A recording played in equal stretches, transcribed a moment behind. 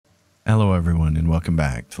Hello everyone and welcome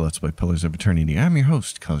back to Let's Play Pillars of Eternity. I'm your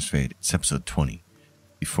host, Colors Fade. It's episode 20.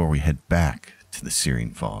 Before we head back to the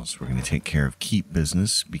Searing Falls, we're going to take care of keep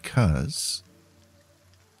business because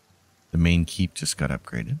the main keep just got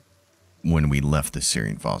upgraded. When we left the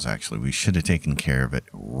Searing Falls, actually, we should have taken care of it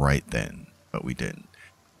right then, but we didn't.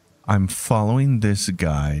 I'm following this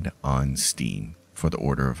guide on Steam for the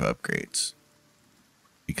order of upgrades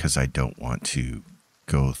because I don't want to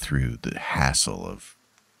go through the hassle of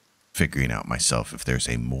figuring out myself if there's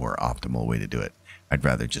a more optimal way to do it. I'd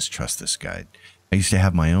rather just trust this guide. I used to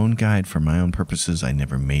have my own guide for my own purposes. I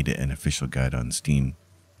never made it an official guide on Steam.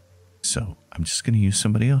 So I'm just going to use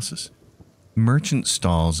somebody else's. Merchant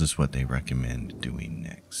stalls is what they recommend doing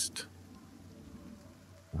next.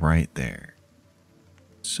 Right there.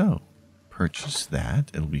 So purchase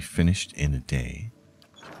that. It'll be finished in a day.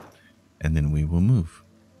 And then we will move.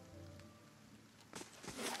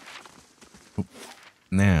 Oh.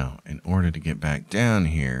 Now, in order to get back down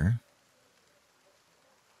here,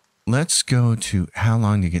 let's go to how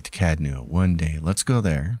long to get to Cadnua? 1 day. Let's go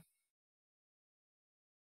there.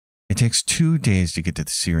 It takes 2 days to get to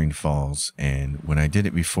the Searing Falls, and when I did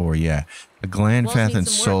it before, yeah, a Glanfath and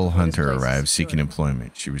Soul Hunter arrived seeking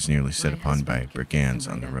employment. She was nearly set upon by brigands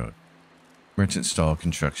on the road. Merchant stall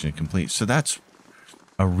construction complete. So that's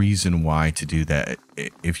a reason why to do that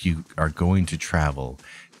if you are going to travel,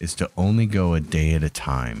 is to only go a day at a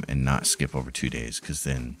time and not skip over 2 days, because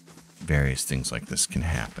then various things like this can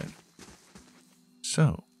happen.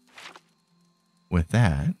 So, with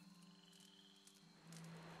that,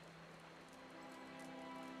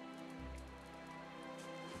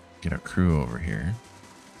 get our crew over here.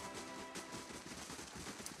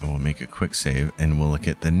 And we'll make a quick save, and we'll look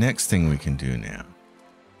at the next thing we can do now.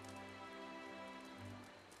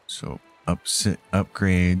 So,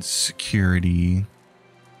 upgrades, security,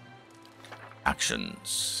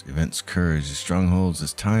 actions, events occurs, strongholds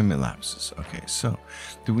as time elapses. Okay, so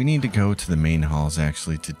do we need to go to the main halls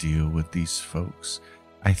actually to deal with these folks?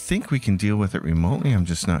 I think we can deal with it remotely. I'm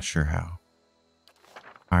just not sure how.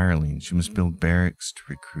 Hirelings. You must build barracks to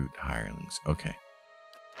recruit hirelings. Okay.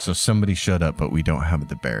 So somebody showed up, but we don't have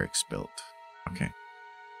the barracks built. Okay.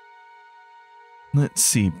 Let's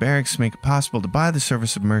see. Barracks make it possible to buy the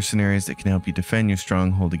service of mercenaries that can help you defend your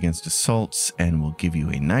stronghold against assaults and will give you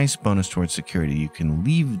a nice bonus towards security. You can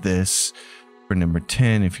leave this for number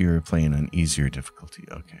 10 if you're playing on easier difficulty.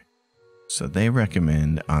 Okay. So they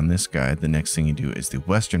recommend on this guide, the next thing you do is the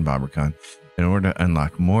Western Barbican in order to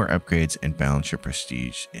unlock more upgrades and balance your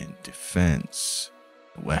prestige in defense.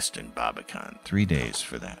 The Western Barbican. 3 days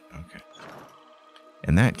for that. Okay.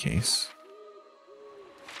 In that case,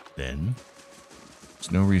 then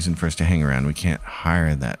there's no reason for us to hang around. We can't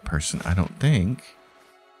hire that person, I don't think.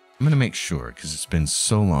 I'm going to make sure, because it's been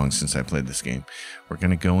so long since I played this game. We're going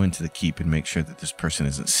to go into the keep and make sure that this person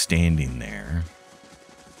isn't standing there.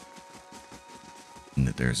 And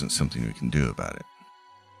that there isn't something we can do about it.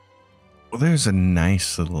 Well, there's a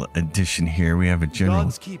nice little addition here. We have a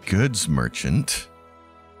general goods merchant.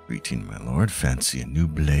 Greeting, my lord. Fancy a new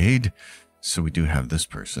blade. So we do have this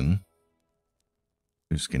person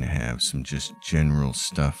who's going to have some just general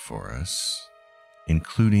stuff for us,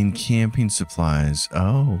 including camping supplies.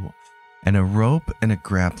 Oh, and a rope and a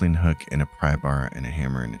grappling hook and a pry bar and a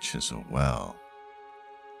hammer and a chisel. Well,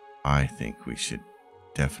 I think we should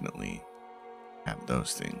definitely have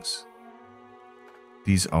those things.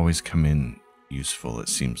 These always come in useful, it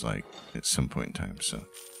seems like, at some point in time. So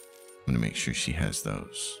I'm going to make sure she has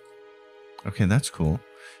those. Okay, that's cool.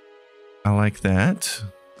 I like that.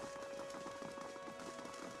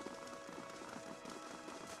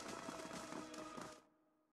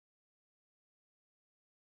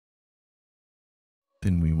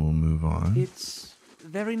 Then we will move on. It's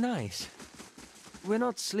very nice. We're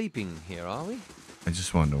not sleeping here, are we? I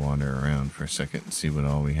just wanted to wander around for a second and see what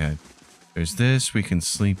all we had. There's this. We can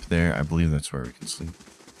sleep there. I believe that's where we can sleep.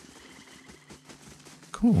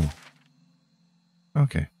 Cool.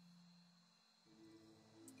 Okay.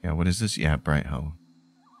 Yeah, what is this? Yeah, Bright Hollow.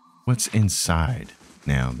 What's inside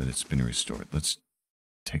now that it's been restored? Let's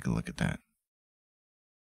take a look at that.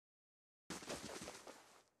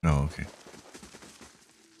 Oh, okay.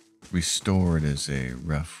 Restored is a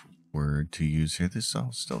rough word to use here. This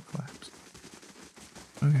all still collapsed.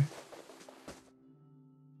 Okay.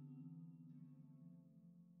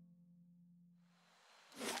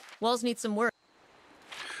 Walls need some work.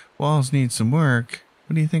 Walls need some work.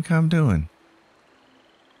 What do you think I'm doing?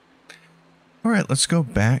 All right, let's go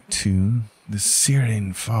back to the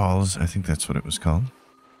Searing Falls. I think that's what it was called.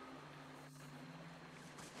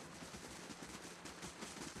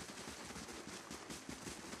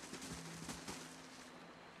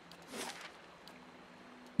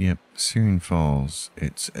 Yep, Searing Falls.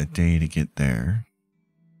 It's a day to get there.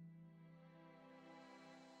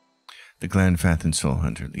 The Glanfath and Soul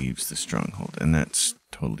Hunter leaves the stronghold, and that's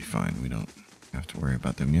totally fine. We don't have to worry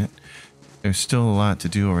about them yet. There's still a lot to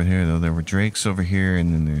do over here, though. There were drakes over here,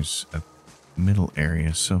 and then there's a middle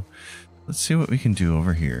area. So let's see what we can do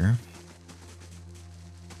over here.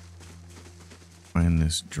 Find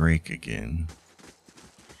this drake again.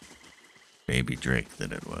 Baby drake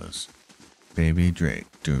that it was. Baby drake.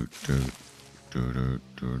 Doot, doot, doot, doot,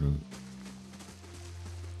 doot, doot.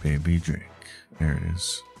 Baby drake. There it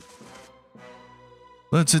is.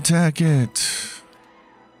 Let's attack it.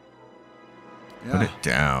 Yeah. Put it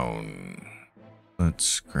down.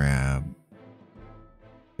 Let's grab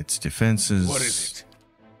its defenses. What is it?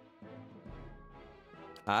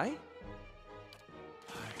 I?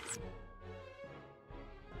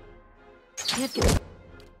 Can't get.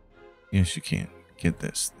 Yes, you can. Get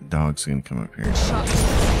this. The dog's gonna come up here.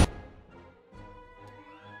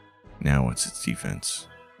 Now what's its defense?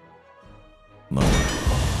 Lower.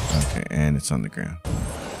 Okay, and it's on the ground.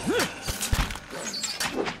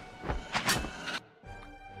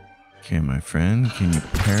 Okay, my friend, can you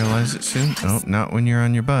paralyze it soon? Oh, not when you're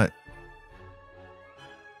on your butt.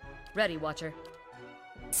 Ready, Watcher.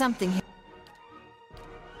 Something here.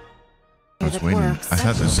 I was waiting. I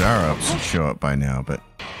thought the Zarops would show up by now, but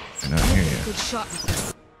they're not here yet. Good shot.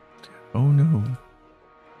 Oh no.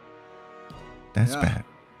 That's bad.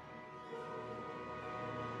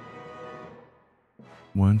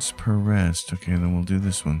 Once per rest. Okay, then we'll do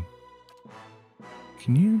this one.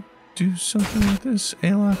 Can you do something with this?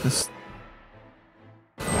 Aloth?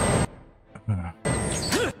 I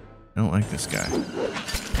don't like this guy.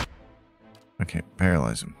 Okay,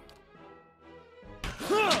 paralyze him.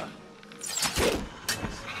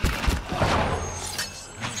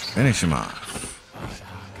 Finish him off.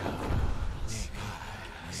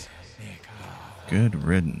 Good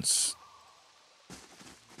riddance.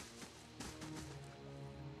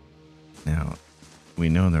 Now, we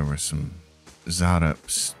know there were some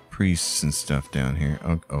Zodups, priests and stuff down here.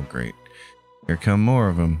 Oh, great. Here come more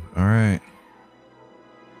of them. All right.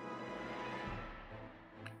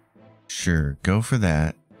 Sure, go for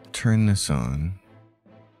that. Turn this on.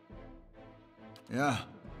 Yeah.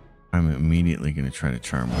 I'm immediately going to try to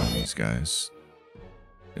charm one of these guys.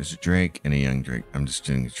 There's a drake and a young drake. I'm just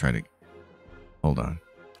going to try to... Hold on.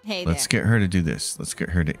 Hey, let's get her to do this. Let's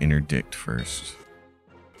get her to interdict first.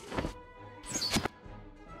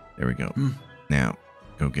 There we go. Now,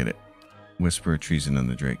 go get it. Whisper treason on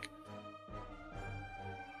the drake.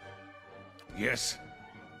 Yes.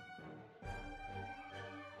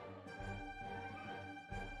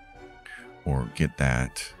 Or get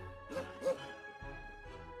that.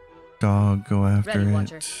 Dog, go after Ready, it.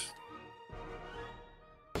 Watcher.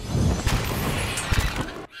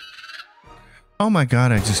 Oh my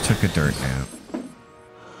god, I just took a dirt nap.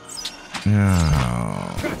 No,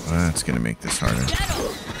 that's gonna make this harder.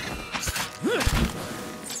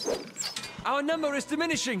 Our number is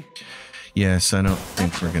diminishing. Yes, I don't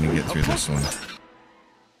think we're gonna get through this one.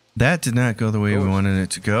 That did not go the way we wanted it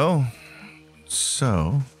to go.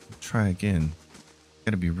 So, try again.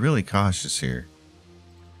 Gotta be really cautious here.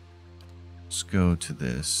 Let's go to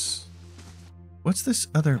this. What's this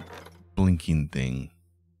other blinking thing?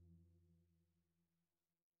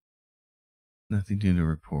 Nothing new to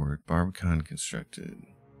report. Barbican constructed.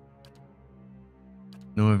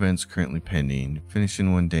 No events currently pending. Finish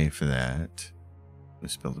in 1 day for that.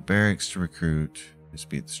 Let's build the barracks to recruit. Let's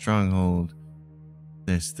be at the stronghold.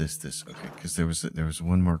 This. Okay, because there was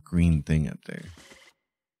one more green thing up there.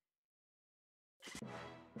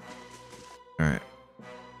 All right.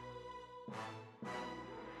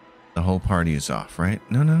 The whole party is off, right?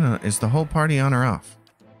 No. Is the whole party on or off?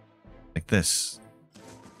 Like this.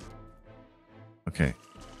 Okay.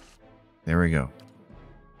 There we go.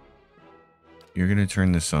 You're going to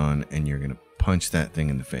turn this on and you're going to punch that thing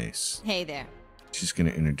in the face. Hey there. She's going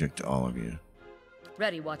to interdict all of you.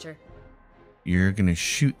 Ready, Watcher. You're going to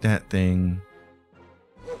shoot that thing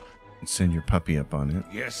and send your puppy up on it.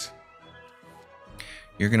 Yes.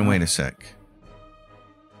 You're going to wait a sec.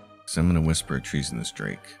 Because I'm going to whisper a treasonous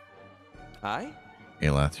drake. I?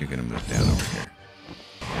 Aloth, you're going to move down over here.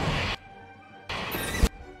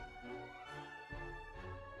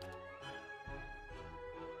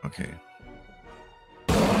 Okay.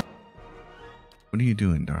 What are you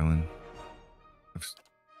doing, darling?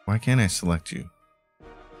 Why can't I select you?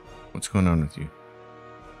 What's going on with you?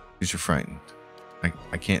 Because you're frightened.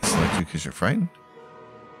 I can't select you because you're frightened?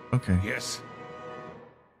 Okay. Yes.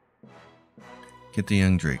 Get the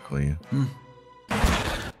young drake, will you?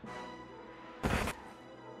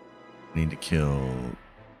 Need to kill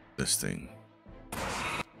this thing.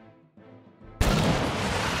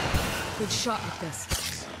 Good shot with this.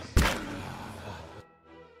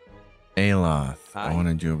 Aloth, I Hi.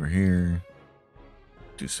 wanted you over here.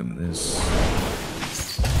 Do some of this.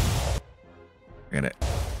 I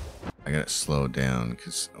gotta slow down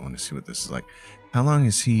because I want to see what this is like. How long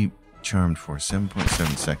is he charmed for?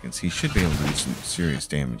 7.7 seconds. He should be able to do some serious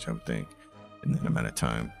damage, I would think, in that amount of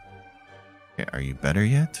time. Okay, are you better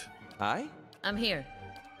yet? Hi? I'm here.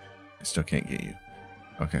 I still can't get you.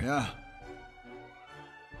 Okay. Yeah.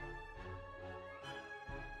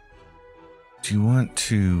 Do you want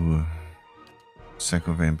to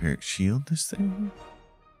Psycho-Vampiric Shield this thing?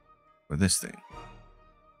 Or this thing?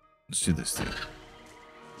 Let's do this thing.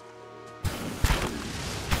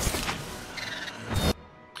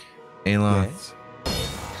 Aloth.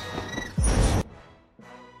 Yes.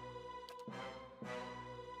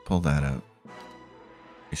 Pull that up.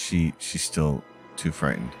 Is she's still too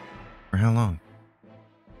frightened? For how long?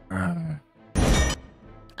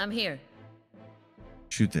 I'm here.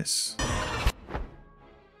 Shoot this.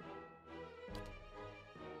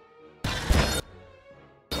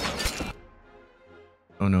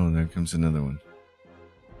 Oh no, there comes another one.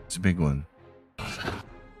 It's a big one.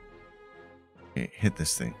 Okay, hit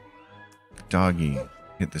this thing. Doggy,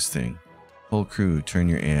 hit this thing. Whole crew, turn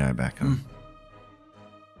your AI back on.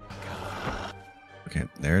 Okay,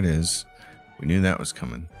 there it is. We knew that was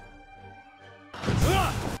coming.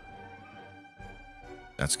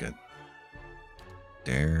 That's good.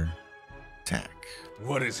 Dare, attack.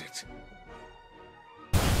 What is it?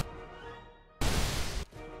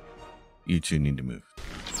 You two need to move.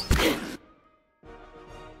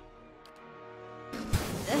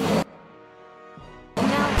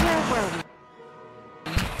 Now where were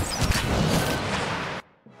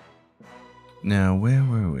we? Now, where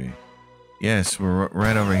were we? Yes, we're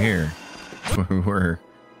right over here. That's where we were.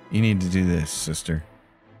 You need to do this, sister.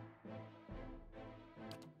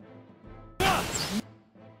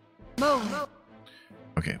 Move.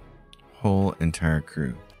 Okay. Whole entire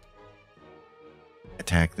crew.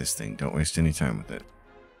 Attack this thing. Don't waste any time with it.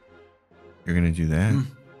 You're gonna do that? I'm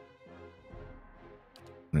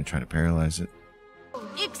gonna try to paralyze it.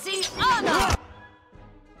 Ixi Ana!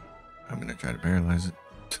 I'm gonna try to paralyze it.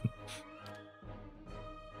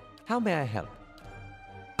 How may I help?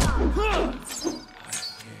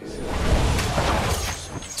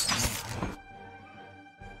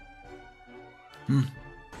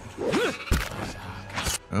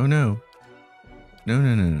 Oh no.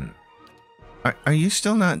 No. Are you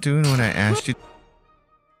still not doing what I asked you?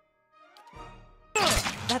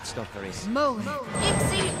 That's not very easy. Move.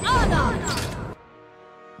 Ixi Ana!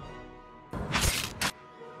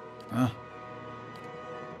 Huh?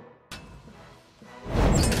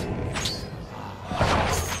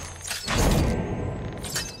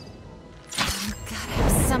 Gotta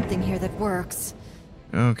have something here that works.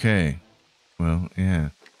 Okay. Well, yeah.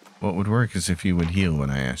 What would work is if you would heal when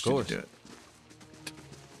I asked you to course. do it.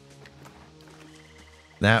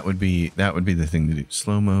 That would be the thing to do.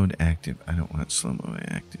 Slow mode active. I don't want slow mode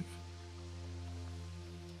active.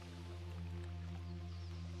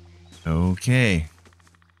 Okay.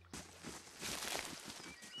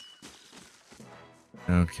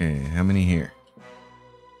 Okay, how many here?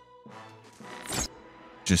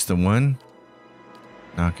 Just the one?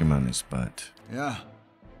 Knock him on his butt. Yeah.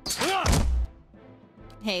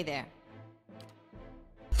 Hey there.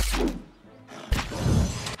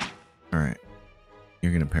 Alright.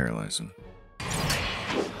 You're gonna paralyze him.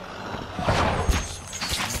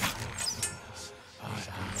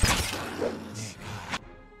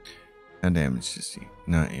 How damage is he?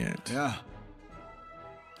 Not yet. Yeah.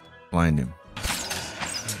 Blind him.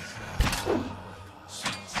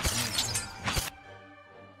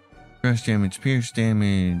 Crush damage, pierce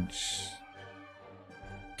damage.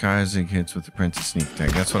 Kaizik hits with the Princess Sneak Attack.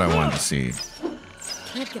 That's what I wanted to see.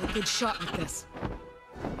 Can't get a good shot with this.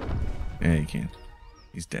 Yeah, you can.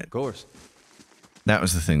 He's dead. Of course. That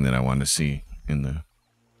was the thing that I wanted to see in the...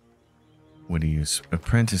 What do you use?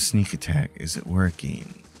 Apprentice Sneak Attack. Is it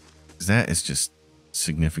working? 'Cause that is just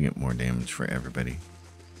significant more damage for everybody.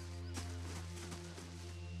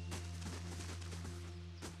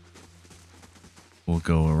 We'll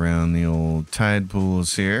go around the old tide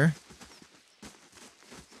pools here.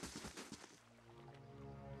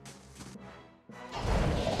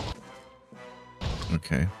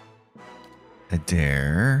 Okay.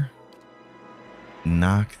 Adair.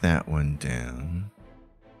 Knock that one down.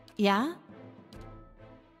 Yeah?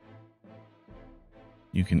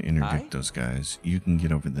 You can interdict Hi? those guys. You can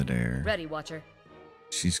get over the Adair. Ready, Watcher.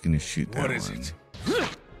 She's gonna shoot that What is one. it?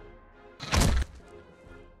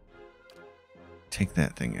 take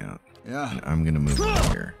that thing out. Yeah. And I'm gonna move over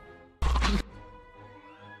here.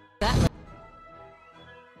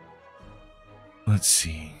 Let's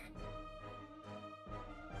see.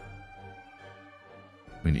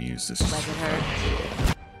 I'm gonna use this. Was it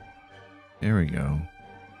hurt? There we go.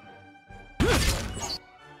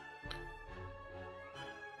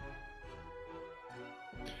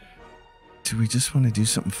 Do we just want to do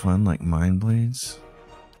something fun like Mind Blades?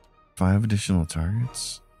 5 additional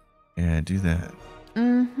targets? Yeah, do that.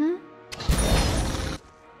 Mm-hmm.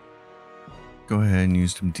 Go ahead and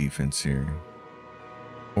use some defense here.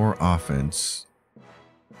 Or offense.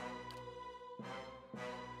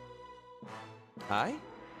 Hi?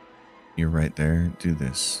 You're right there. Do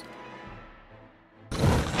this.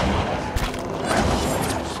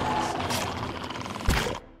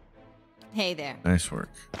 Hey there. Nice work.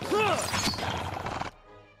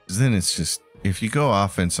 'Cause then it's just, if you go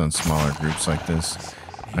offense on smaller groups like this,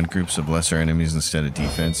 on groups of lesser enemies instead of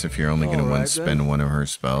defense, if you're only going to spend one of her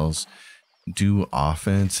spells, do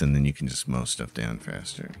offense and then you can just mow stuff down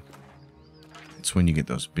faster. It's when you get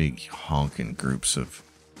those big honking groups of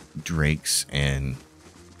drakes and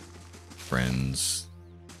friends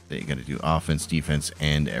that you got to do offense, defense,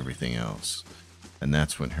 and everything else. And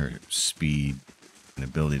that's when her speed and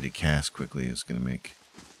ability to cast quickly is going to make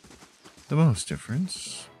the most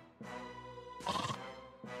difference.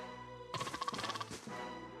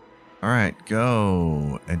 All right,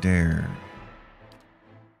 go, Adair.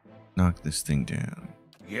 Knock this thing down.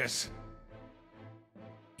 Yes.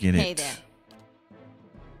 Get Hey it. there.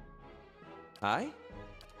 Hi?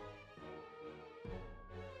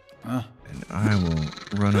 Huh? And I will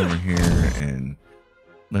run over here and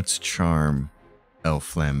let's charm El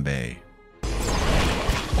Flambe.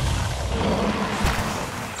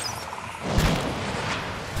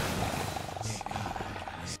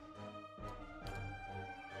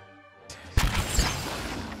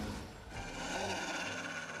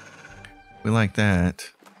 We like that.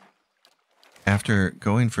 After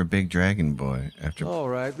going for Big Dragon Boy, after All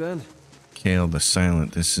right then. Kale the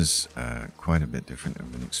Silent, this is quite a bit different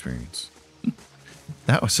of an experience.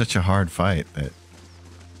 That was such a hard fight that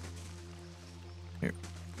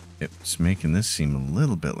it's making this seem a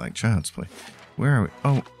little bit like Child's Play. Where are we?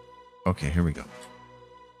 Oh, okay, here we go.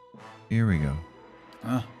 Here we go.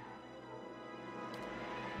 Huh?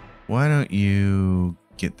 Why don't you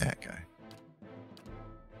get that guy?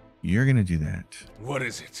 You're going to do that. What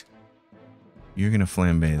is it? You're going to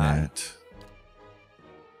flambe that.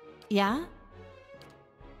 Yeah?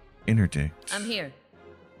 Interdict. I'm here.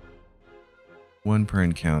 1 per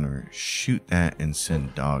encounter. Shoot that and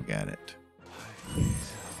send dog at it.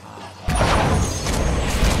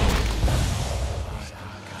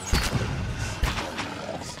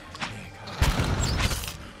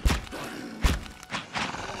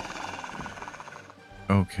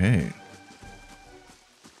 Okay.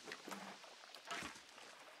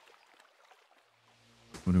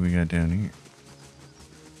 What do we got down here?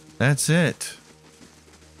 That's it.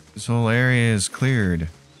 This whole area is cleared.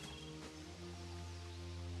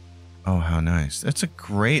 Oh, how nice. That's a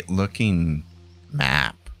great looking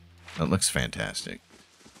map. That looks fantastic.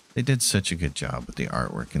 They did such a good job with the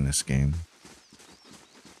artwork in this game.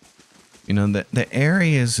 You know, the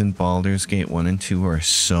areas in Baldur's Gate 1 and 2 are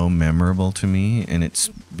so memorable to me, and it's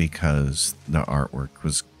because the artwork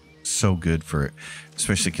was so good for it,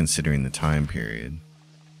 especially considering the time period.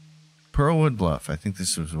 Pearlwood Bluff, I think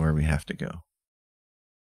this is where we have to go.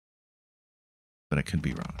 But I could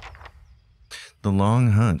be wrong. The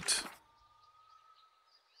Long Hunt.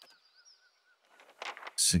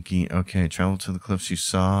 Sagi, okay, travel to the cliffs you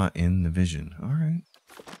saw in the vision. All right.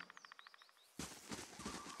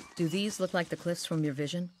 Do these look like the cliffs from your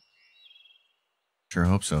vision? Sure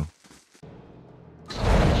hope so.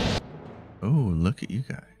 Oh, look at you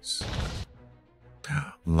guys.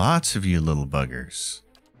 Lots of you little buggers.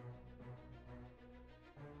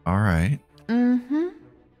 All right. Mm-hmm.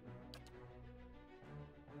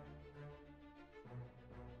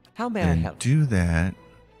 How may I Then help? do that.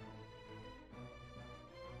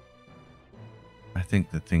 I think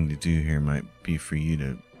the thing to do here might be for you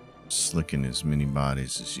to slick in as many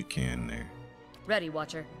bodies as you can there. Ready,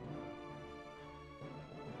 Watcher.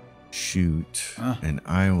 Shoot. Huh? And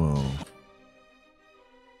I will...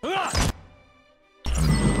 I'm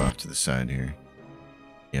gonna move off to the side here.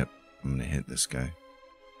 Yep, I'm gonna hit this guy.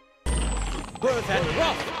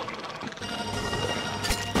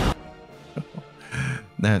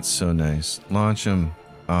 That's so nice. Launch him.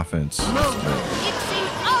 Offense.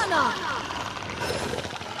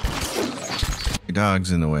 Your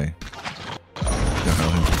dog's in the way. Go.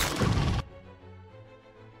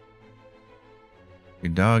 Your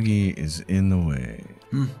Your doggy is in the way.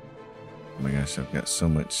 Oh my gosh, I've got so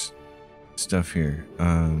much stuff here.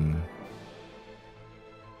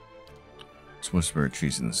 Supposed to bird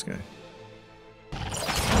trees in the sky.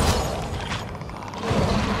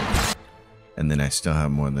 And then I still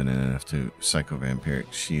have more than enough to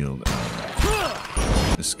psycho-vampiric shield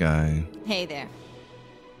the sky. Hey there.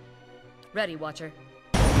 Ready, Watcher.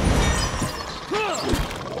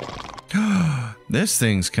 This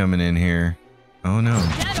thing's coming in here. Oh no.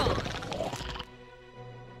 Settle!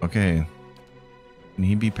 Okay. Can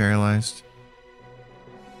he be paralyzed?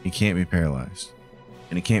 He can't be paralyzed.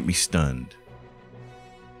 And he can't be stunned.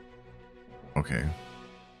 Okay.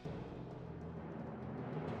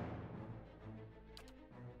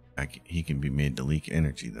 He can be made to leak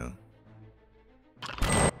energy, though.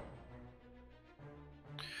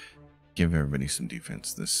 Give everybody some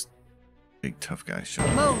defense. This big tough guy showed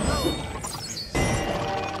up.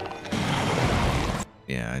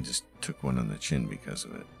 Yeah, I just took one on the chin because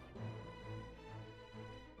of it.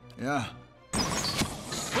 Yeah.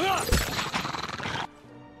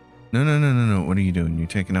 No. What are you doing? You're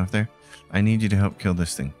taking off there? I need you to help kill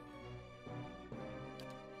this thing.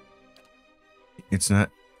 It's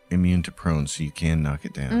not immune to prone, so you can knock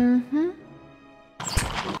it down. Mm-hmm.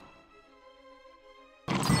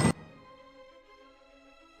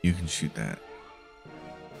 You can shoot that.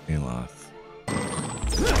 Aloth.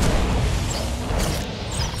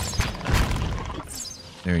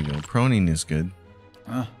 There you go. Proning is good.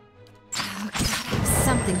 Huh?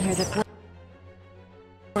 Something here that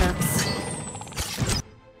works.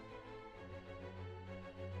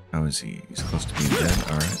 How is he? He's close to being dead.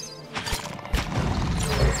 All right.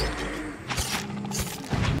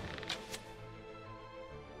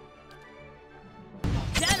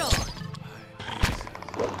 Settle!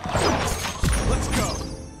 Let's go.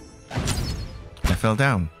 I fell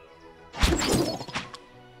down.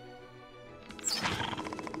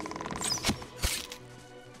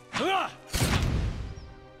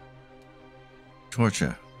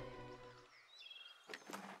 Torture.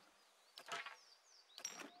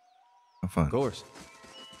 Have fun. Of course.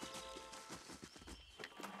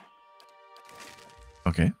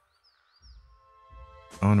 Okay.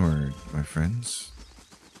 Onward, my friends.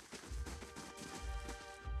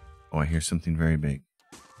 Oh, I hear something very big.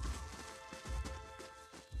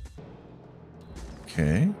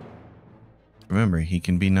 Okay. Remember, he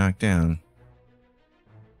can be knocked down.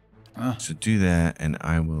 So do that, and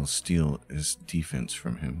I will steal his defense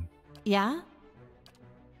from him. Yeah?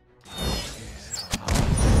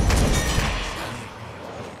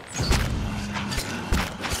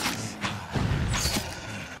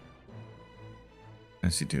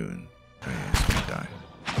 How's he doing? Oh, yeah, he's gonna die.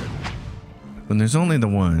 When there's only the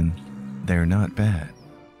one, they're not bad.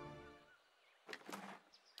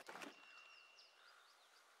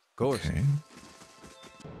 Of course. Okay.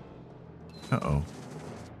 Uh-oh.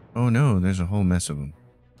 Oh no, there's a whole mess of them.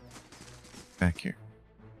 Back here.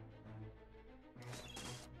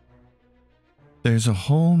 There's a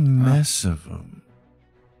whole mess of them.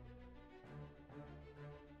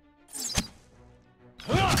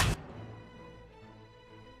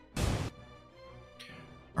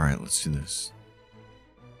 Alright, let's do this.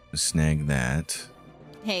 Let's snag that.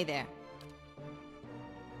 Hey there.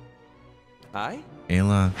 Hi?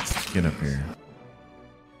 Ayla, get up here.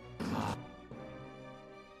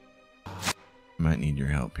 Might need your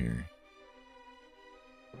help here.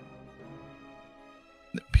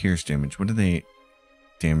 The pierce damage. What are they?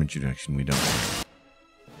 Damage reduction. We don't.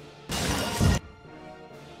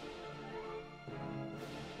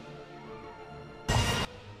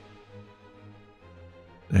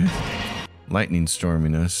 Lightning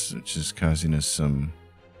storming us, which is causing us some.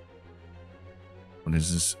 What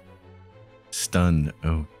is this? Stun.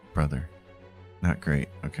 Oh, brother. Not great.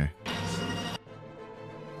 Okay.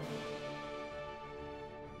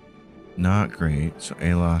 Not great. So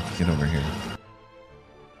Aloth, get over here. I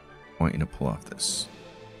want you to pull off this.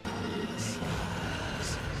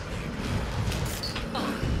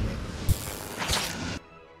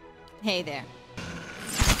 Hey there.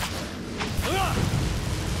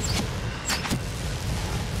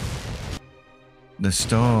 The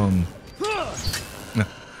storm. No,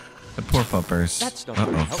 the poor puppers. That's not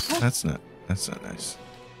very helpful. That's not nice.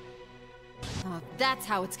 Oh, that's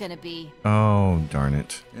how it's gonna be. Oh, darn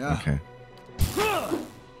it. Yeah. Okay.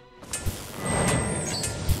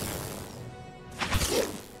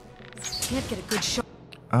 Can't get a good shot.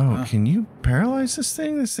 Oh, can you paralyze this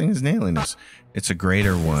thing? This thing is nailing us. It's a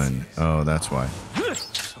greater one. Oh, that's why.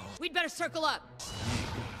 We'd better circle up.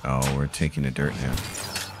 Oh, we're taking a dirt now.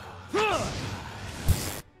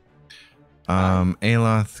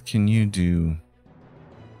 Aloth, can you do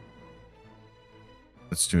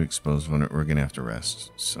Let's do exposed one. We're going to have to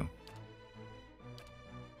rest, so.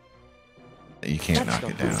 You can't knock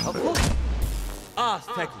it down.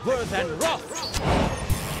 Aztec worth and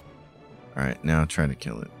wrath. Alright, now try to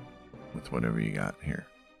kill it with whatever you got here.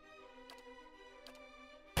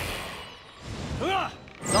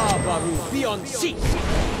 Lavaru beyond sea.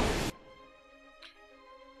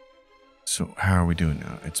 So how are we doing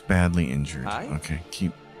now? It's badly injured. Aye. Okay,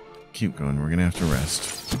 keep going. We're gonna have to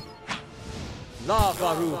rest.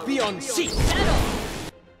 Lavaru beyond sea.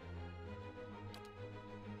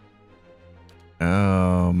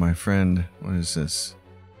 Oh, my friend. What is this?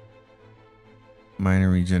 Minor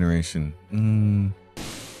regeneration.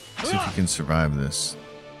 See if you can survive this.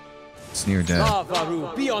 It's near death.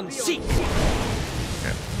 Lavaru beyond sea.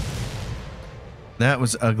 Okay. That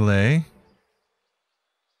was ugly.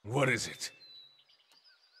 What is it?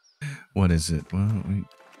 What is it? Well, we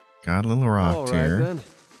got a little rocked here. Then.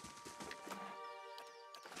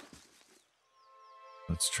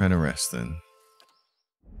 Let's try to rest then.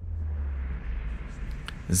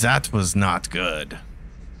 That was not good.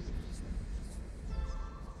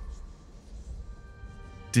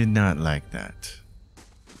 Did not like that.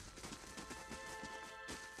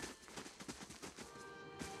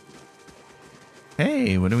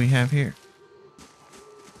 Hey, what do we have here?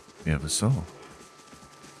 We have a soul.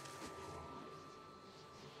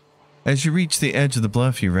 As you reach the edge of the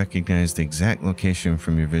bluff, you recognize the exact location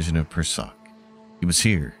from your vision of Persak. He was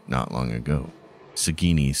here not long ago.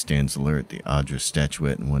 Sagini stands alert, the Adra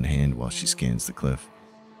statuette in one hand while she scans the cliff.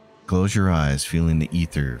 Close your eyes, feeling the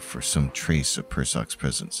ether for some trace of Persak's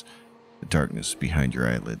presence. The darkness behind your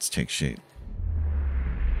eyelids takes shape.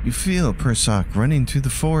 You feel Persak running through the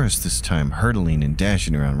forest this time, hurtling and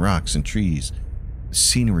dashing around rocks and trees. The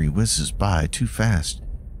scenery whizzes by too fast.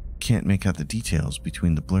 Can't make out the details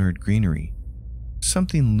between the blurred greenery.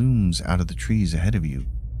 Something looms out of the trees ahead of you.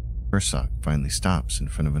 Persak finally stops in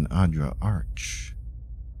front of an Adra arch.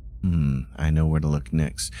 I know where to look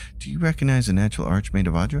next. Do you recognize a natural arch made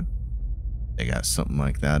of Adra? They got something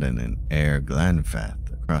like that in an Air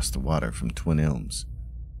Glanfath across the water from Twin Elms.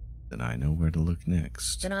 Then I know where to look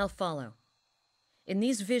next. Then I'll follow. In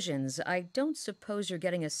these visions, I don't suppose you're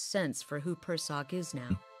getting a sense for who Persak is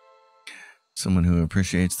now. Someone who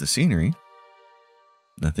appreciates the scenery.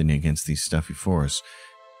 Nothing against these stuffy forests,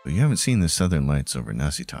 but you haven't seen the southern lights over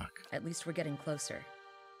Nasitak. At least we're getting closer.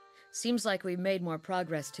 Seems like we've made more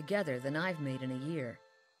progress together than I've made in a year.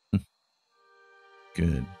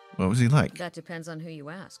 Good. What was he like? That depends on who you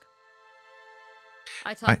ask.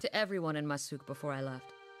 I talked to everyone in Masuk before I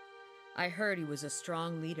left. I heard he was a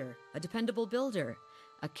strong leader, a dependable builder,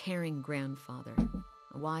 a caring grandfather,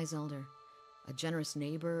 a wise elder, a generous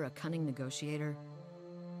neighbor, a cunning negotiator.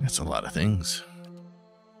 That's a lot of things.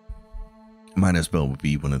 Might as well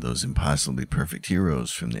be one of those impossibly perfect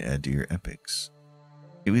heroes from the Adir epics.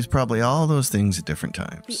 He was probably all those things at different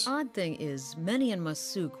times. The odd thing is, many in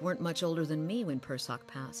Masuk weren't much older than me when Persak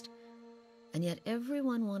passed. And yet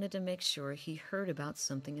everyone wanted to make sure he heard about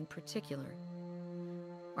something in particular.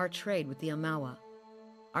 Our trade with the Amaua,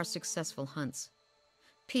 our successful hunts,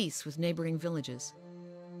 peace with neighboring villages.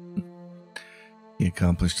 He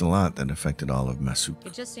accomplished a lot that affected all of Masuk.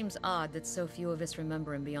 It just seems odd that so few of us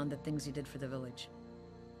remember him beyond the things he did for the village.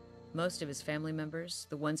 Most of his family members,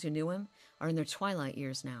 the ones who knew him, are in their twilight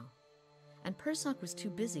years now. And Persak was too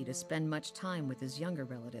busy to spend much time with his younger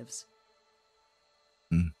relatives.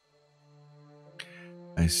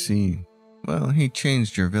 I see. Well, he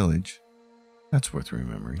changed your village. That's worth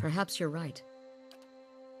remembering. Perhaps you're right.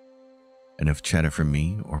 Enough chatter from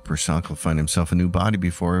me, or Persak will find himself a new body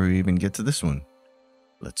before we even get to this one.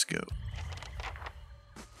 Let's go.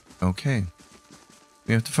 Okay.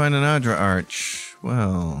 We have to find an Adra arch.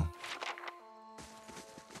 Well,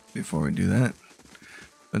 before we do that,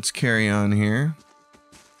 let's carry on here.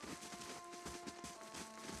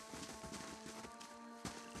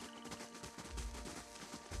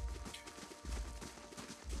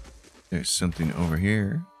 There's something over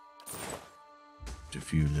here. Just a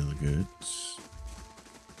few little goods.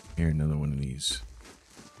 Here, another one of these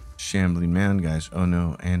shambling mound guys. Oh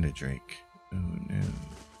no, and a drake. Oh no.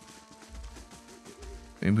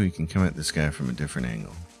 Maybe we can come at this guy from a different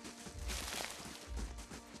angle.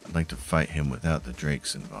 I'd like to fight him without the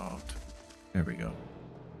drakes involved. There we go.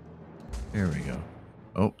 There we go.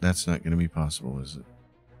 Oh, that's not going to be possible, is it?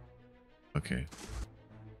 Okay.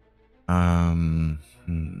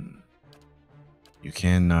 You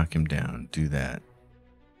can knock him down. Do that.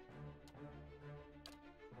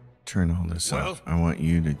 Turn all this off. I want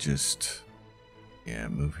you to just... Yeah,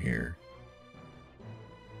 move here.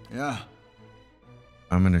 Yeah.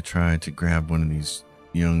 I'm going to try to grab one of these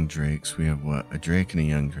young drakes. We have what? A drake and a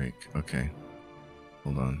young drake. Okay.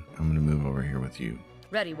 Hold on. I'm going to move over here with you.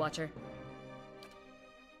 Ready, Watcher.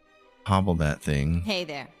 Hobble that thing. Hey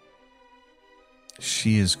there.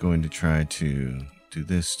 She is going to try to do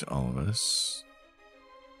this to all of us.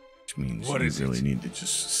 Which means What you is really it? need to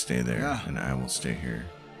just stay there, Yeah. and I will stay here.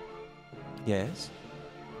 Yes?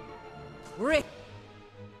 Rick.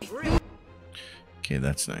 Okay,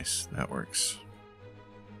 that's nice. That works.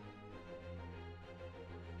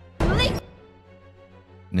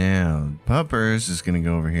 Now, Puppers is going to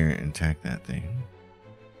go over here and attack that thing.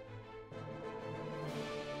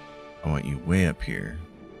 I want you way up here.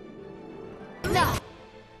 No.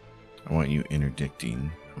 I want you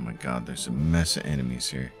interdicting. Oh my god, there's a mess of enemies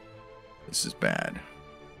here. This is bad.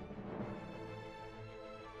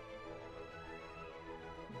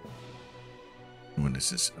 What is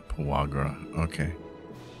this? A Puagra. Okay.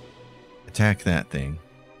 Attack that thing.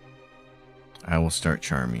 I will start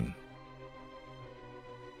charming.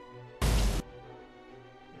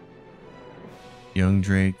 Young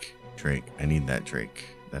Drake. Drake. I need that Drake.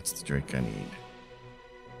 That's the Drake I need.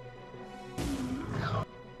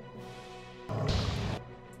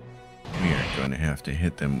 We are going to have to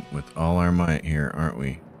hit them with all our might here, aren't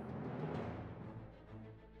we?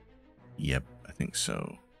 Yep, I think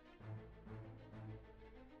so.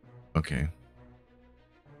 Okay.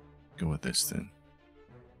 Go with this then.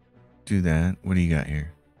 Do that. What do you got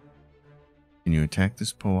here? Can you attack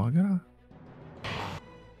this Puagra?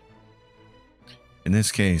 In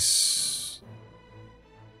this case,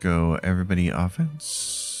 go everybody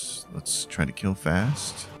offense. Let's try to kill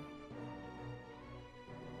fast.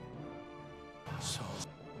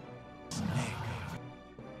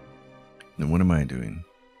 Then what am I doing?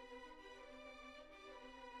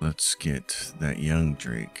 Let's get that young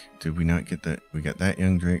Drake. Did we not get that? We got that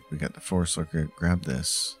young Drake. We got the Force Lurker. Grab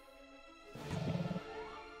this.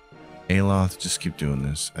 Aloth, just keep doing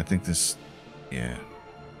this. I think this, yeah.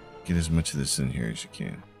 Get as much of this in here as you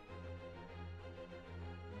can.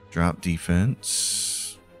 Drop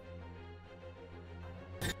defense.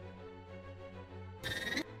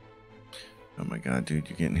 Oh my god, dude,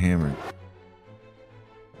 you're getting hammered.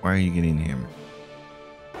 Why are you getting hammered?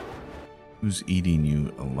 Who's eating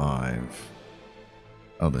you alive?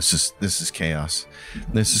 Oh, this is chaos.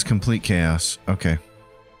 This is complete chaos. Okay.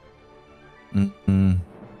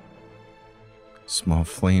 Small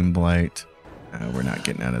flame blight. We're not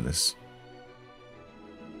getting out of this.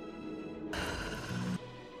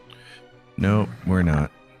 Nope, we're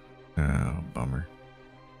not. Oh, bummer.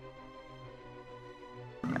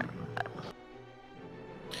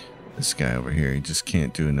 This guy over here, he just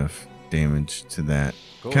can't do enough damage to that.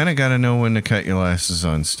 Cool. Kind of got to know when to cut your lasses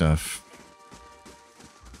on stuff.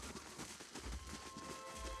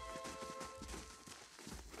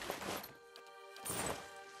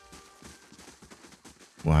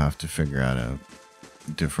 We'll have to figure out a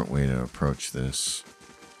different way to approach this.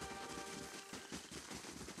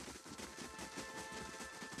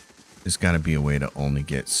 There's got to be a way to only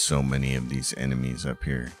get so many of these enemies up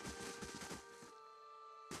here.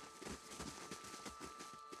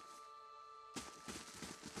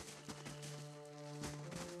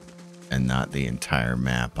 And not the entire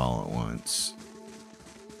map all at once.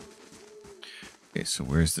 Okay, so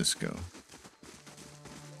where's this go?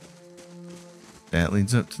 That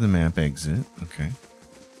leads up to the map exit. Okay.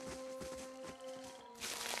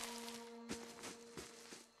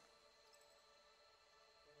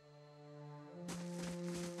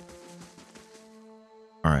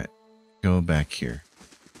 All right. Go back here.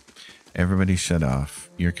 Everybody shut off.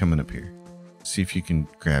 You're coming up here. See if you can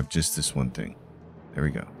grab just this one thing. There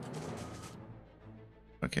we go.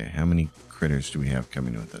 Okay, how many critters do we have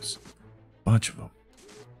coming with us? Bunch of them.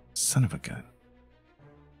 Son of a gun.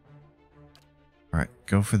 Alright,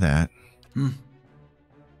 go for that.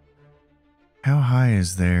 How high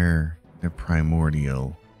is their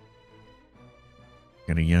primordial?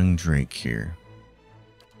 Got a young Drake here.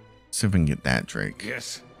 See if we can get that Drake.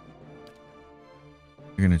 Yes.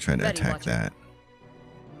 You're gonna try to Ready, attack Watcher. that.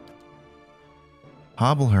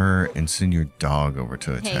 Hobble her and send your dog over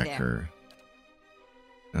to attack there. her.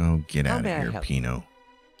 Oh, get How out of may I here, help? Pino.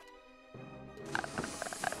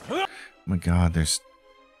 Oh my god, they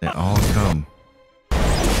all come.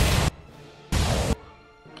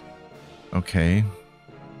 Okay.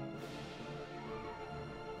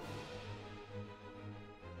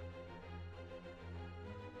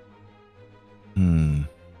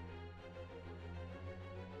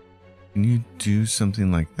 Can you do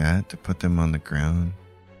something like that to put them on the ground?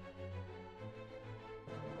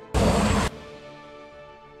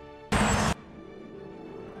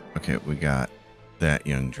 Okay, we got that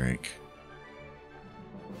young Drake.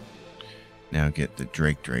 Now get the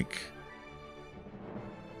Drake.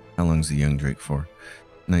 How long's the young Drake for?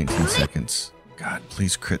 19 seconds. God,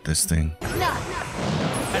 please crit this thing.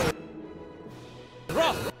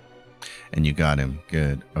 And you got him.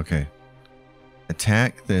 Good. Okay.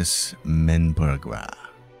 Attack this Menburgwa.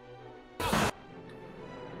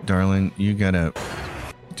 Darling, you gotta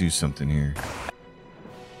do something here.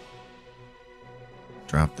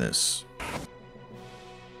 Drop this.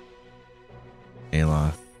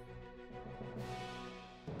 Aloth.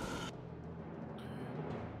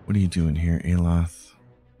 What are you doing here, Aloth?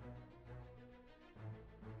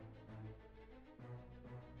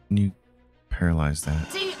 Can you paralyze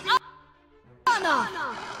that?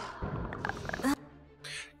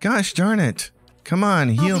 Gosh darn it! Come on,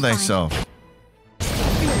 heal thyself.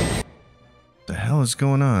 What the hell is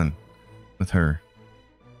going on with her?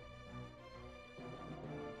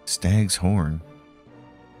 Stag's horn.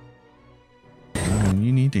 Oh,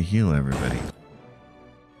 you need to heal everybody.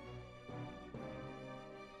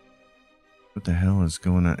 What the hell is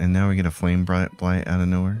going on? And now we get a flame blight out of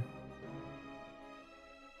nowhere.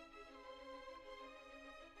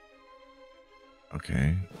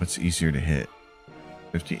 Okay, what's easier to hit?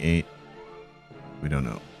 58. We don't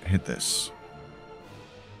know. Hit this.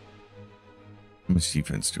 How much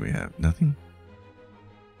defense do we have? Nothing?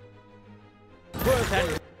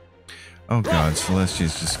 Oh god,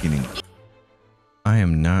 Celestia's just getting... I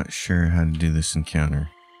am not sure how to do this encounter.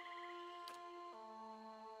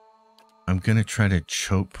 I'm gonna try to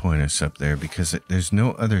choke point us up there because there's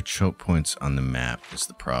no other choke points on the map is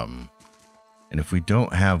the problem. And if we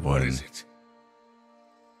don't have one... What is it?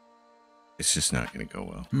 It's just not going to go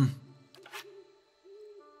well.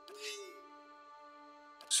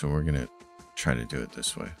 So we're going to try to do it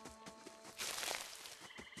this way.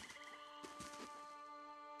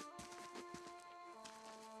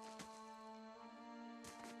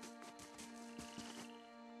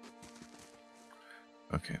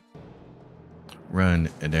 Okay. Run,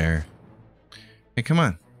 Adair. Hey, come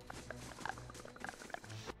on.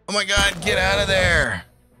 Oh my god, get out of there!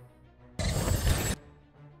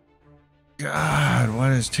 God,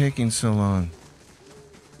 why is it taking so long?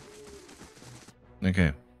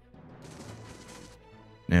 Okay.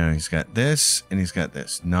 Now he's got this and he's got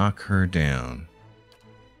this. Knock her down.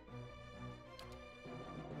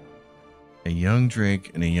 A young Drake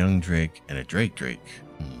and a young Drake and a Drake.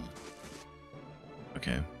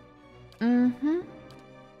 Okay.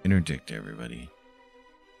 Interdict everybody.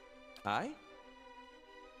 Aye?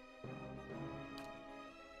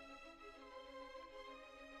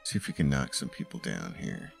 See if we can knock some people down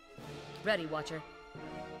here. Ready, Watcher.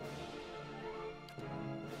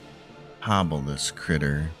 Hobble this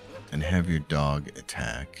critter and have your dog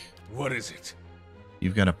attack. What is it?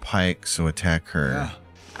 You've got a pike, so attack her.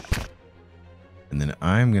 And then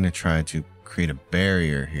I'm going to try to create a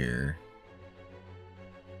barrier here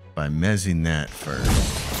by mezzing that first.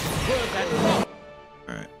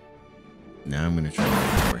 Alright. Now I'm going to try to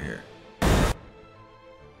get over here.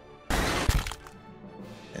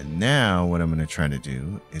 And now what I'm going to try to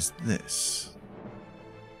do is this.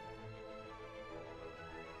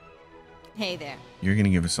 Hey there. You're going to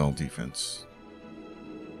give us all defense.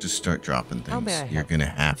 Just start dropping How may I things. You're help? going to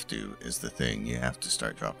have to, is the thing. You have to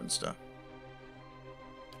start dropping stuff.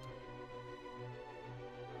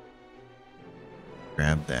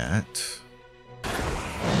 Grab that.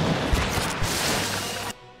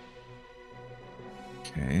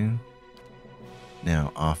 Okay.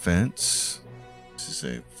 Now, offense. This is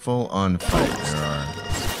a full-on fight. There are...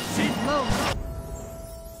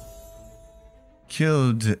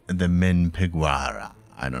 Killed the Menpiguara.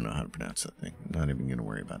 I don't know how to pronounce that thing. I'm not even going to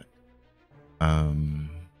worry about it.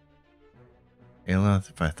 Aloth,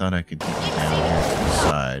 if I thought I could get you down here to the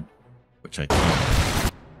side, which I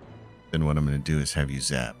can't, then what I'm going to do is have you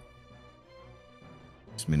zap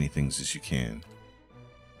as many things as you can.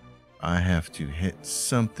 I have to hit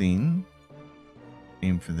something.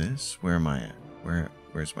 Aim for this. Where am I at?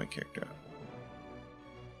 Where's my character?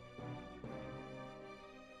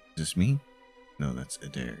 Is this me? No, that's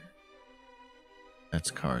Adair. That's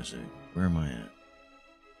Karzuk. Where am I at?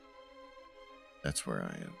 That's where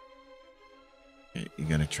I am. Okay, you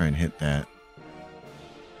gotta try and hit that.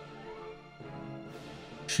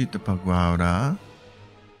 Shoot the Pagwara.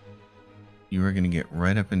 You are gonna get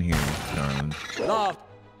right up in here, darling.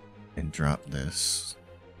 And drop this.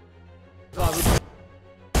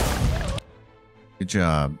 Good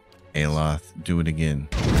job, Aloth. Do it again.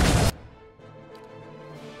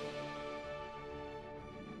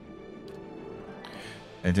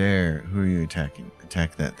 Adair, who are you attacking?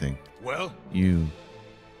 Attack that thing. Well, You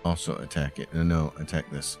also attack it. No,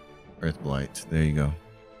 attack this. Earth Blight. There you go.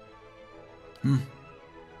 I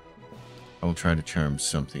will try to charm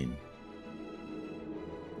something.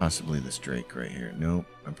 Possibly this Drake right here. Nope,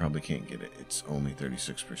 I probably can't get it. It's only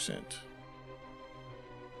 36%.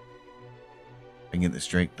 I can get this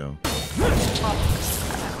Drake though.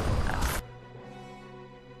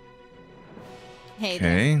 Hey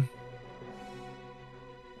there. Okay.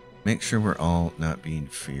 Make sure we're all not being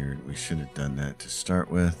feared. We should have done that to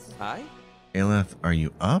start with. Aye? Aeleth, are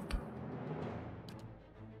you up?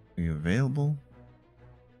 Are you available?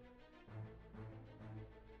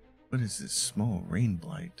 What is this small rain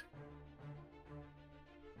blight?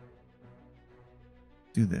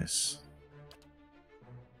 Do this.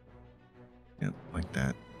 Yep, like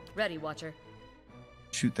that. Ready, Watcher.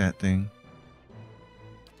 Shoot that thing.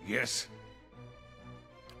 Yes.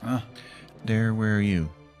 Dare, where are you?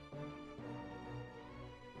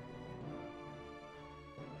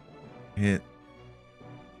 Hit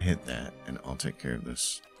that, and I'll take care of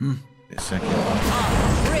this. In a second.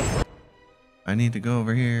 I need to go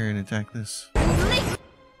over here and attack this.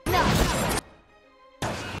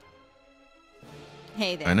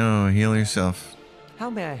 Hey there. I know, heal yourself. How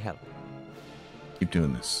may I help? Keep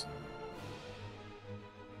doing this.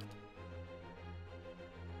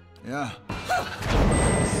 Yeah.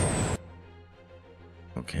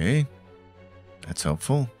 Okay. That's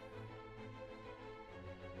helpful.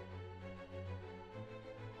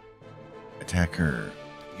 Attack her.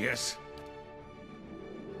 Yes.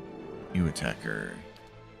 You attack her.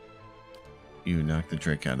 You knock the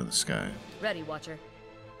Drake out of the sky. Ready, Watcher.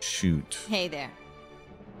 Shoot. Hey there.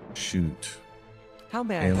 Shoot. How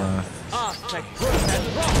may I help?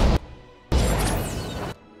 Aeleth.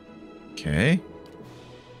 Okay.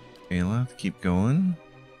 Aeleth, keep going.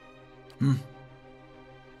 I'm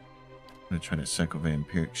gonna try to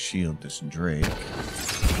psycho-vampiric shield this Drake.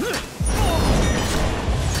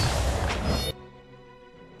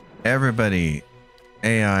 Everybody,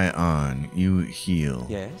 AI on. You heal.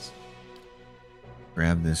 Yes?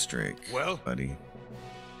 Grab this Drake. Well? Buddy.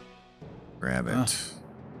 Grab it.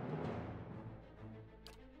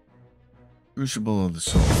 Crucible of the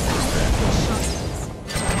Soul.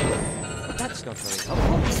 That's not very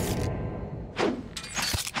helpful.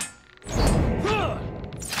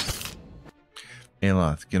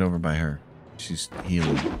 Aeloth, get over by her. She's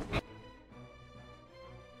healing.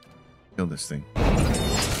 Kill this thing.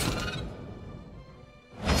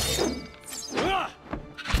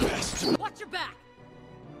 Watch your back!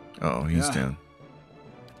 Oh, he's Yeah. down.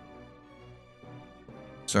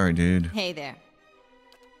 Sorry, dude. Hey there.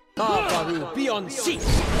 Baru, be on seat!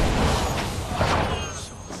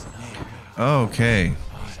 Okay.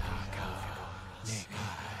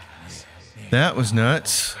 That was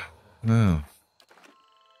nuts. Oh.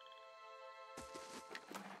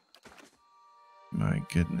 My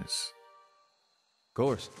goodness. Of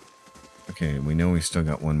course. Okay, we know we still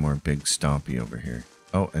got one more big stompy over here.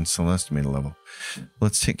 Oh, and Celeste made a level.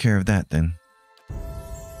 Let's take care of that then.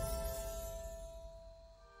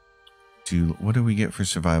 What do we get for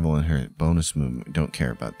survival in her bonus movement? Don't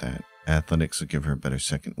care about that. Athletics will give her a better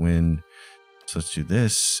second wind. So let's do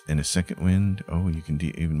this and a second wind. Oh, you can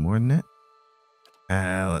do even more than that.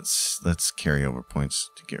 Let's carry over points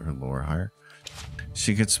to get her lore higher.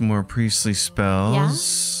 She gets more priestly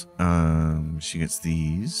spells. She gets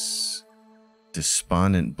these.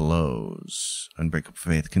 Despondent blows. Unbreakable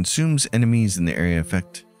faith consumes enemies in the area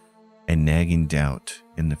effect. And nagging doubt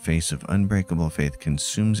in the face of unbreakable faith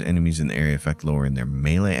consumes enemies in the area effect, lowering their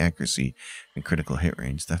melee accuracy and critical hit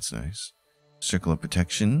range. That's nice. Circle of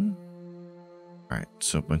protection. All right,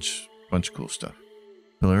 so bunch of cool stuff.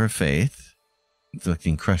 Pillar of faith,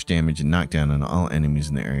 inflicting crush damage and knockdown on all enemies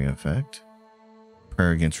in the area effect.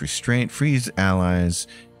 Prayer against restraint, frees allies.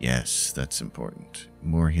 Yes, that's important.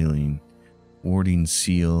 More healing. Warding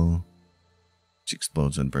seal, which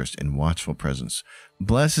explodes on burst, and watchful presence.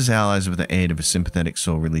 Blesses allies with the aid of a sympathetic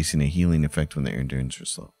soul, releasing a healing effect when their endurance is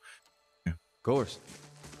slow. Yeah. Of course.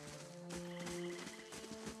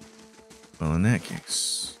 Well, in that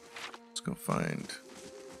case, let's go find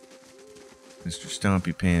Mr.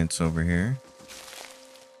 Stompy Pants over here.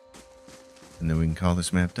 And then we can call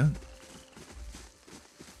this map done.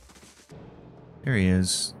 There he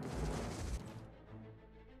is.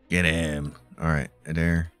 Get him. All right,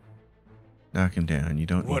 Adair. Knock him down. You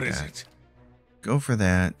don't What need is that. it? Go for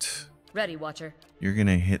that. Ready, Watcher. You're going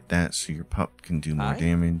to hit that so your pup can do more Aye.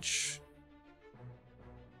 damage.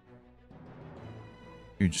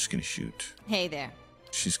 You're just going to shoot. Hey there.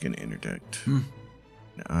 She's going to interdict. And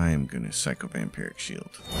I am going to psycho-vampiric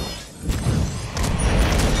shield.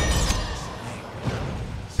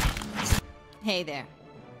 Hey there.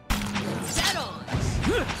 Settle!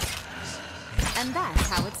 And that's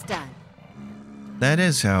how it's done. That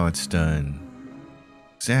is how it's done.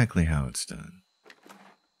 Exactly how it's done.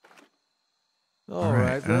 All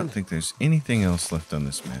right, I then. don't think there's anything else left on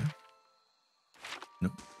this map.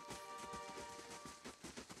 Nope.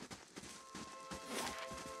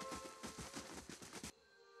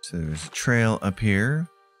 So there's a trail up here.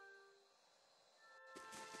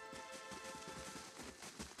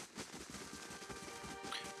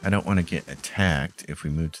 I don't want to get attacked if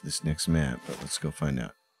we move to this next map, but let's go find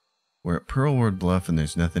out. We're at Pearlwood Bluff and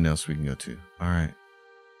there's nothing else we can go to. All right.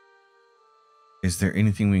 Is there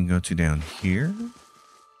anything we can go to down here?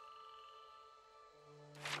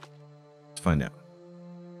 Let's find out.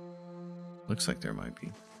 Looks like there might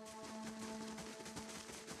be.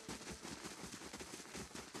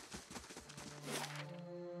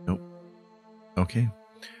 Nope. Okay.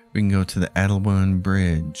 We can go to the Adelwan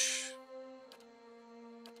Bridge.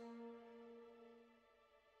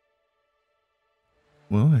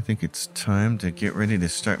 Well, I think it's time to get ready to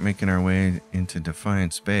start making our way into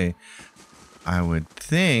Defiance Bay. I would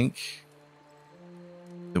think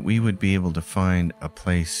that we would be able to find a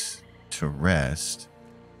place to rest,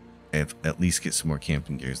 if at least get some more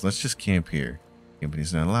camping gears. Let's just camp here. Camping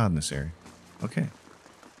is not allowed in this area. Okay.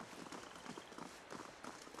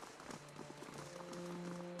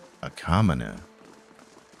 A commoner.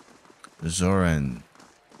 Zoran.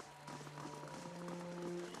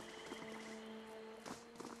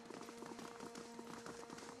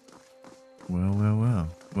 Well.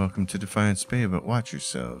 Welcome to Defiance Bay, but watch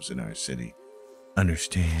yourselves in our city.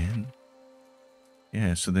 Understand?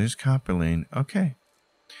 Yeah, so there's Copper Lane. Okay.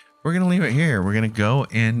 We're going to leave it here. We're going to go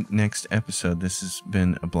in next episode. This has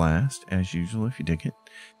been a blast, as usual. If you dig it,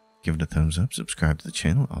 give it a thumbs up, subscribe to the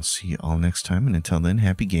channel. I'll see you all next time, and until then,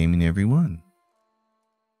 happy gaming, everyone.